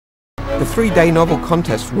The 3-day novel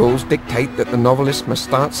contest rules dictate that the novelist must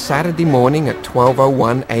start Saturday morning at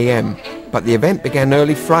 12:01 a.m. But the event began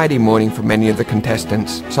early Friday morning for many of the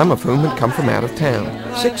contestants, some of whom had come from out of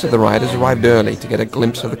town. 6 of the riders arrived early to get a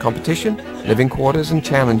glimpse of the competition, living quarters and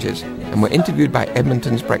challenges, and were interviewed by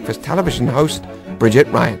Edmonton's breakfast television host, Bridget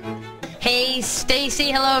Ryan. Hey,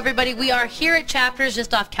 Stacy. Hello, everybody. We are here at Chapters,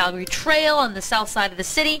 just off Calgary Trail on the south side of the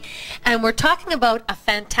city, and we're talking about a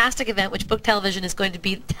fantastic event which Book Television is going to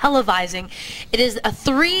be televising. It is a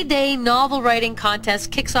 3-day novel writing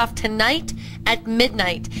contest, kicks off tonight at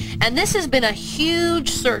midnight, and this has been a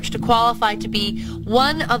huge search to qualify to be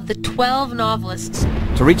one of the 12 novelists.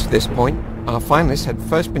 To reach this point, our finalists had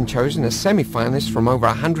first been chosen as semi-finalists from over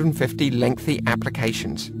 150 lengthy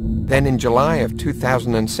applications. Then in July of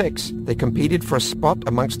 2006, they competed for a spot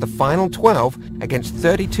amongst the final 12 against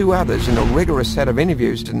 32 others in a rigorous set of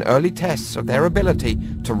interviews and early tests of their ability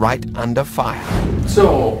to write under fire.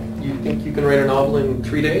 So, you think you can write a novel in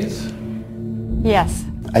 3 days? Yes.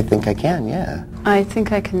 I think I can, yeah. I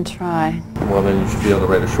think I can try. Well, then you should be able to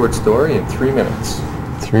write a short story in 3 minutes.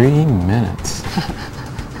 3 minutes?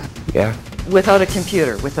 Yeah. Without a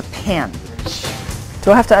computer, with a pen.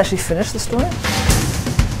 Do I have to actually finish the story?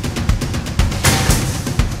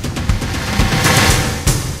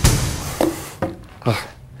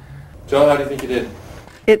 Joe, how do you think you did?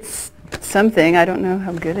 It's something. I don't know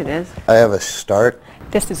how good it is. I have a start.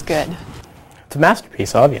 This is good. It's a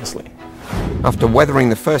masterpiece, obviously. After weathering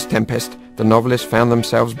the first tempest, the novelists found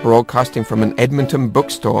themselves broadcasting from an Edmonton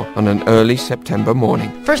bookstore on an early September morning.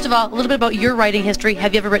 First of all, a little bit about your writing history.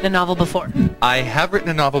 Have you ever written a novel before? I have written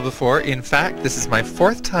a novel before. In fact, this is my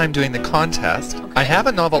 4th time doing the contest. Okay. I have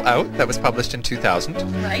a novel out that was published in 2000,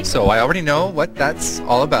 Right. so I already know what that's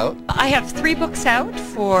all about. I have 3 books out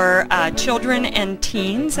for children and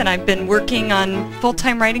teens, and I've been working on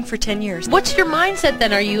full-time writing for 10 years. What's your mindset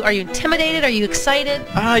then? Are you intimidated? Are you excited?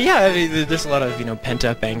 Yeah, I mean, there's a lot of,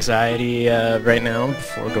 pent-up anxiety right now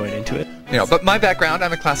before going into it. But my background,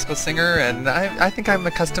 I'm a classical singer, and I think I'm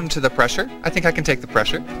accustomed to the pressure. I think I can take the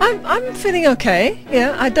pressure. I'm feeling okay.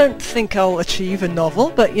 Yeah, I don't think I'll achieve a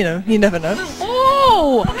novel, but, you never know.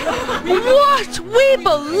 Oh! What? We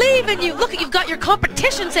believe in you! Look, you've got your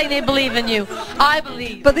competition saying they believe in you. I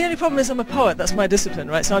believe. But the only problem is I'm a poet. That's my discipline,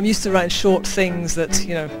 right? So I'm used to writing short things that,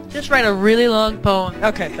 Just write a really long poem.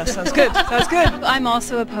 Okay, that sounds good. Sounds good. I'm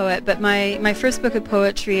also a poet, but my first book of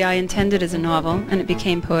poetry I intended as a novel, and it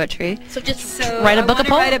became poetry. So just write a book of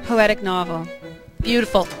poems? Write a poetic novel.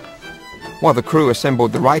 Beautiful. While the crew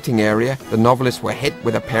assembled the writing area, the novelists were hit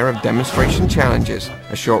with a pair of demonstration challenges,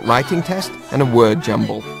 a short writing test and a word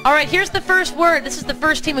jumble. All right, here's the first word. This is the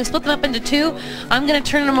first team. We split them up into 2. I'm going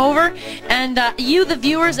to turn them over. And you, the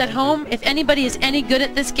viewers at home, if anybody is any good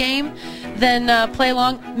at this game, then play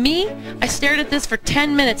along. Me, I stared at this for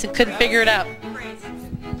 10 minutes and couldn't figure it out.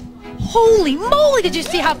 Holy moly, did you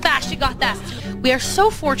see how fast you got that? We are so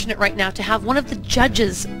fortunate right now to have one of the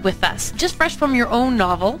judges with us, just fresh from your own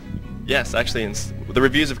novel. Yes, actually, the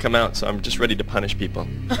reviews have come out, so I'm just ready to punish people.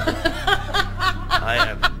 I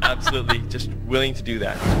am absolutely just willing to do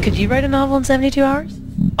that. Could you write a novel in 72 hours?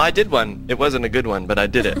 I did one. It wasn't a good one, but I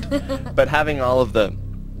did it. But having all of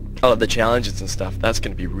the challenges and stuff, that's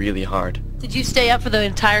going to be really hard. Did you stay up for the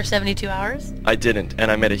entire 72 hours? I didn't,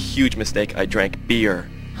 and I made a huge mistake. I drank beer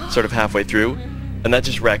sort of halfway through, and that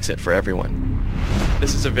just wrecks it for everyone.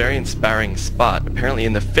 This is a very inspiring spot, apparently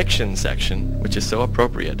in the fiction section, which is so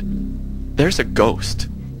appropriate. There's a ghost.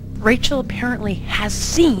 Rachel apparently has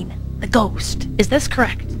seen the ghost. Is this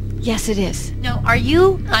correct? Yes, it is. No, are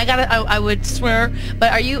you? I would swear,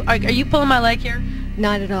 but are you pulling my leg here?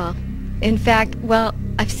 Not at all. In fact, well,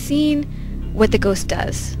 I've seen what the ghost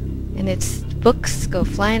does, and it's books go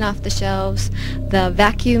flying off the shelves, the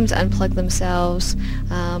vacuums unplug themselves.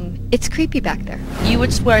 It's creepy back there. You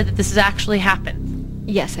would swear that this has actually happened?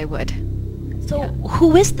 Yes, I would. So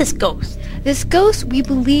who is this ghost? This ghost, we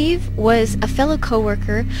believe, was a fellow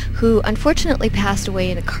coworker who unfortunately passed away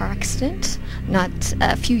in a car accident not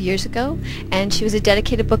a few years ago, and she was a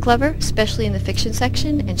dedicated book lover, especially in the fiction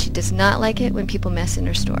section, and she does not like it when people mess in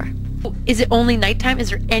her store. Is it only nighttime? Is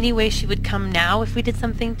there any way she would come now if we did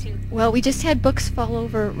something to... Well, we just had books fall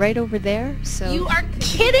over right over there, so... You are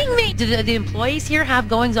kidding me! Did the employees here have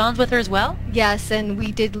goings-ons with her as well? Yes, and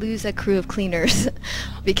we did lose a crew of cleaners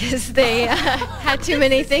because they had too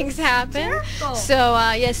many things happen. So,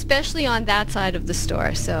 yeah, especially on that side of the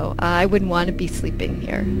store, so I wouldn't want to be sleeping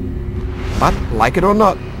here. But, like it or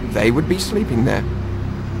not, they would be sleeping there.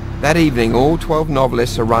 That evening, all 12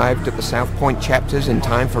 novelists arrived at the South Point chapters in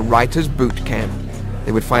time for Writers' Boot Camp.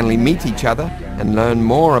 They would finally meet each other and learn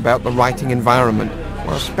more about the writing environment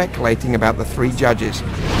while speculating about the 3 judges.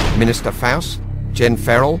 Minister Faust, Jen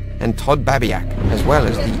Farrell, and Todd Babiak, as well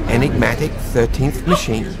as the enigmatic 13th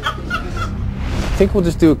machine. I think we'll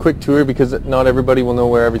just do a quick tour because not everybody will know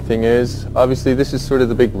where everything is. Obviously, this is sort of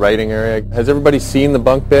the big writing area. Has everybody seen the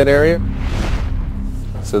bunk bed area?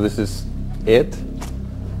 So this is it.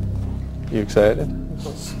 You excited?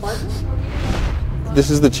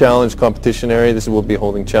 This is the challenge competition area. This is we'll be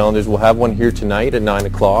holding challenges. We'll have one here tonight at 9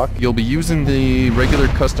 o'clock. You'll be using the regular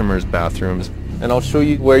customers' bathrooms. And I'll show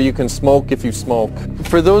you where you can smoke if you smoke.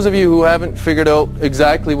 For those of you who haven't figured out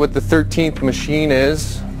exactly what the 13th machine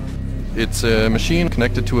is, it's a machine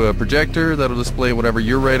connected to a projector that'll display whatever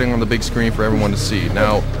you're writing on the big screen for everyone to see.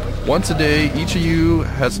 Now, once a day, each of you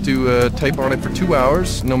has to type on it for 2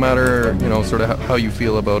 hours, no matter, sort of how you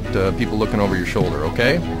feel about people looking over your shoulder,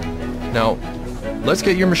 okay? Now, let's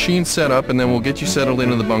get your machine set up and then we'll get you settled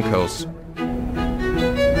into the bunkhouse.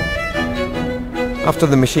 After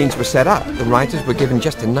the machines were set up, the writers were given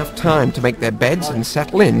just enough time to make their beds and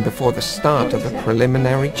settle in before the start of the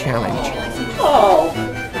preliminary challenge. Oh!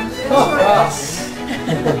 Ross! You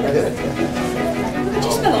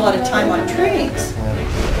spent a lot of time on trains.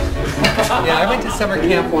 Yeah, I went to summer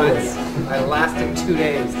camp once. I lasted 2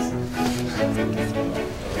 days.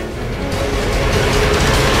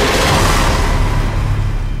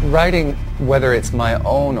 Writing, whether it's my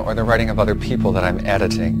own or the writing of other people that I'm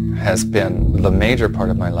editing, has been the major part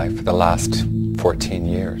of my life for the last 14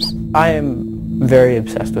 years. I am very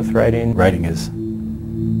obsessed with writing. Writing is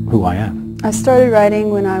who I am. I started writing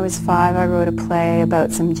when I was 5. I wrote a play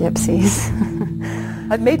about some gypsies.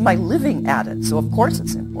 I've made my living at it, so of course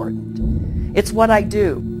it's important. It's what I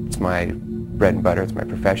do. It's my bread and butter, it's my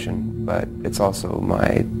profession, but it's also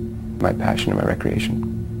my passion and my recreation.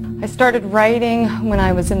 I started writing when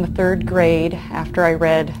I was in the 3rd grade after I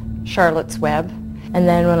read Charlotte's Web. And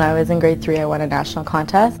then when I was in grade 3, I won a national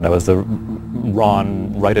contest. That was the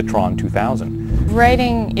Ron Write-A-Tron 2000.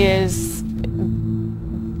 Writing is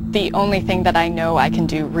the only thing that I know I can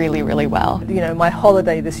do really, really well. My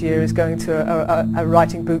holiday this year is going to a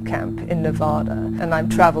writing boot camp in Nevada, and I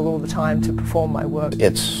travel all the time to perform my work.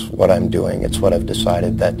 It's what I'm doing. It's what I've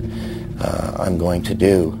decided that I'm going to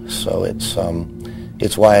do. So it's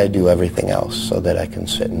why I do everything else, so that I can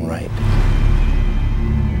sit and write.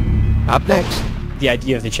 Up next. The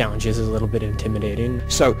idea of the challenges is a little bit intimidating.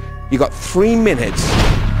 So, you got 3 minutes.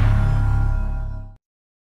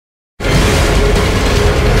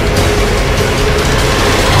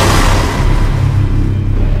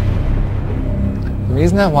 The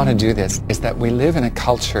reason I want to do this is that we live in a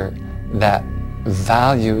culture that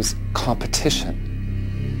values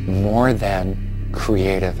competition more than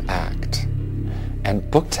creative act.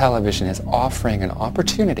 And book television is offering an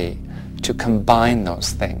opportunity to combine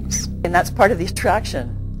those things. And that's part of the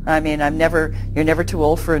attraction. I mean, you're never too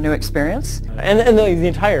old for a new experience. And the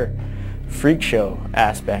entire freak show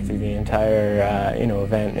aspect of the entire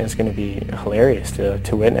event is going to be hilarious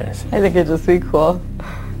to witness. I think it'd just be cool.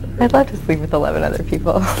 I'd love to sleep with 11 other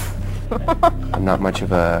people. I'm not much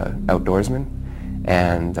of a outdoorsman,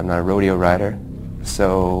 and I'm not a rodeo rider,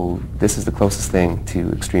 so this is the closest thing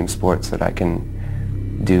to extreme sports that I can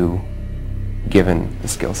do, given the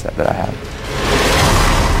skill set that I have.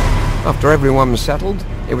 After everyone was settled,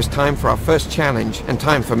 it was time for our first challenge, and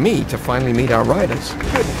time for me to finally meet our riders.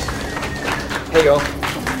 Goodness. Hey, y'all.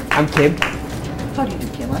 I'm Kim. How do you do,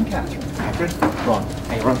 Kim? I'm Catherine. Catherine. Ron.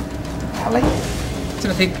 Hey, Ron. Allie.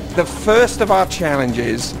 Timothy. The first of our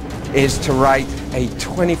challenges is to write a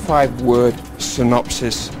 25-word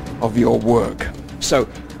synopsis of your work. So,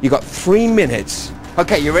 you got 3 minutes.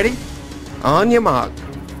 Okay, you ready? On your mark.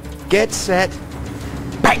 Get set.